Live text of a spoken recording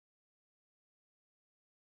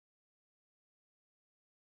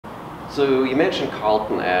So you mentioned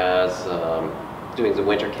Carleton as doing the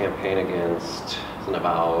winter campaign against the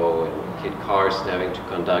Navajo and Kit Carson having to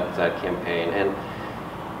conduct that campaign. And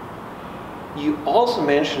you also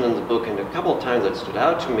mentioned in the book, and a couple of times that stood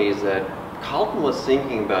out to me, is that Carleton was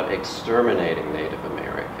thinking about exterminating Native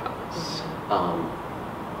Americans.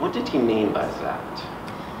 What did he mean by that?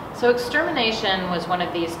 So extermination was one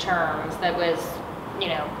of these terms that was, you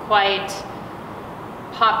know, quite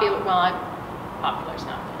popular. Well, popular is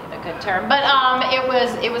not really a good term, but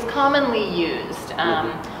it was commonly used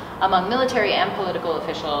among military and political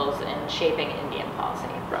officials in shaping Indian policy.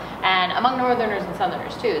 Right. And among Northerners and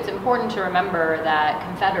Southerners too. It's important to remember that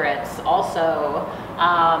Confederates also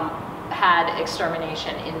had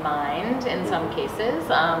extermination in mind in some cases.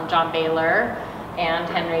 John Baylor and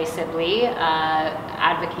Henry Sibley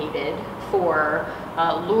advocated for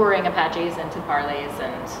luring Apaches into parleys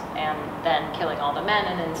and then killing all the men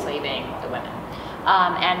and enslaving the women.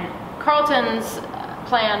 And Carleton's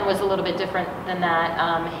plan was a little bit different than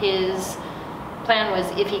that. His plan was,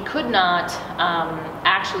 if he could not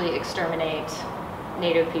actually exterminate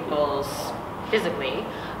Native peoples physically,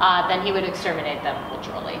 then he would exterminate them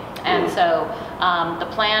culturally. And so the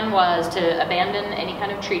plan was to abandon any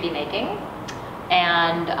kind of treaty making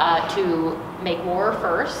and to make war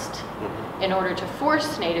first in order to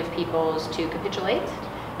force Native peoples to capitulate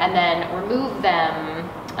and then remove them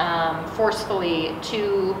forcefully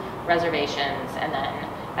to reservations, and then,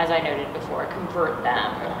 as I noted before, convert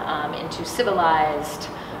them into civilized,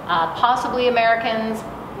 possibly Americans,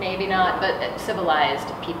 maybe not, but civilized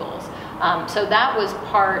peoples. So that was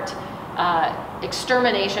part,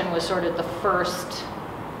 extermination was sort of the first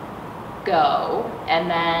go, and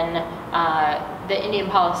then the Indian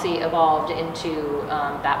policy evolved into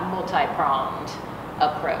that multi-pronged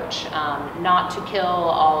approach, not to kill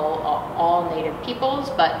all Native peoples,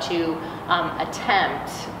 but to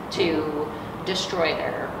attempt to destroy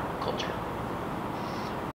their culture.